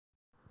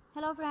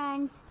Hello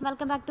friends,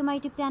 welcome back to my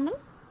YouTube channel.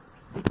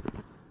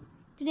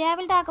 Today I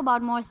will talk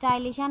about more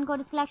stylish and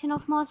gorgeous collection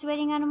of most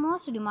wearing and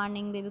most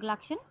demanding baby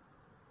collection.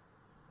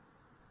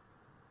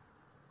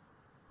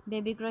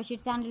 Baby crochet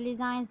sandal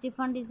designs,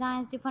 different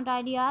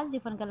ideas,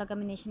 different color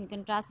combination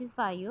contrasts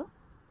for you.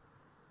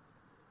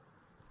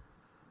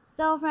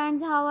 So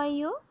friends, how are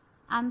you?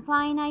 I'm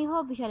fine. I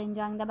hope you are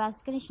enjoying the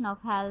best condition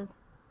of health.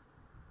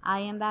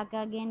 I am back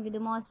again with the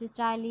most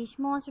stylish,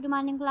 most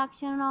demanding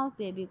collection of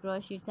baby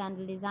crochet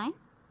sandal design.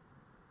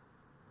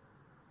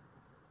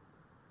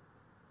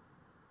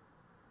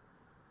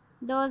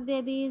 Those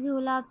babies who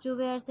loves to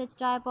wear such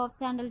type of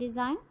sandal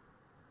design.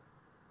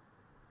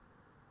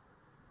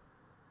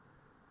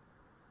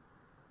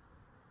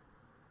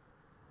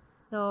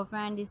 So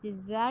friend, this is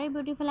very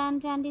beautiful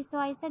and trendy, so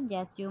I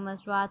suggest you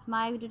must watch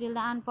my video till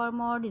the end for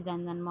more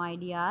designs and more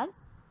ideas.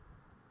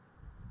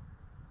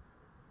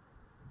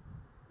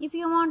 If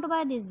you want to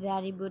buy these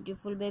very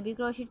beautiful baby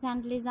crochet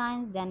sandal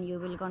designs, then you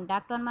will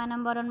contact on my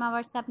number on my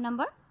WhatsApp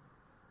number.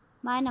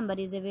 My number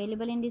is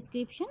available in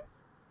description.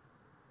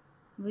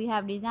 We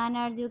have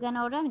designers you can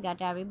order and get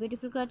every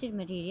beautiful crochet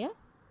material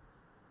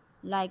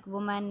like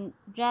woman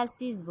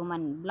dresses,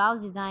 woman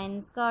blouse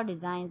designs, skirt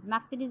designs,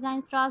 maxi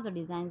designs, trouser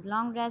designs,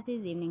 long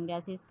dresses, evening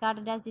dresses,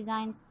 skirt dress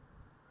designs,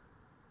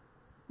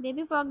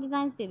 baby frock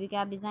designs, baby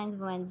cap designs,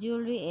 women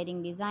jewelry,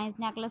 earring designs,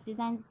 necklace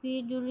designs,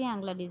 feet jewelry,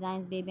 anklet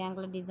designs, baby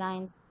anklet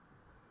designs,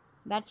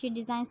 bedsheet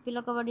designs,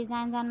 pillow cover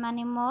designs, and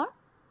many more.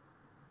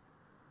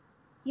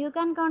 You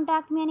can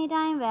contact me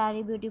anytime.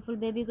 Very beautiful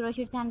baby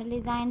crochet sandal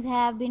designs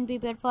have been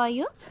prepared for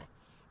you.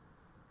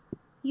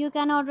 You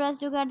can order us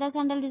to get the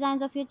sandal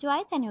designs of your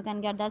choice, and you can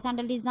get the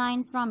sandal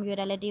designs from your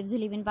relatives who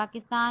live in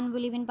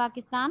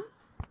Pakistan.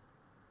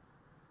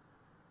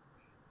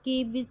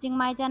 Keep visiting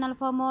my channel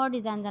for more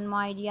designs and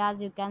more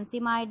ideas. You can see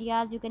my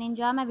ideas, you can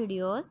enjoy my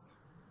videos.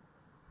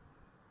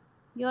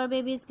 Your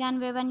babies can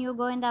wear when you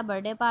go in the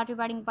birthday party,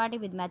 wedding party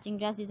with matching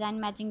dress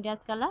design, matching dress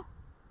color.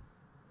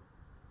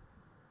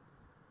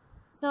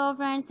 So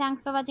friends,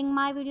 thanks for watching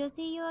my video.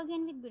 See you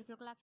again with beautiful collection.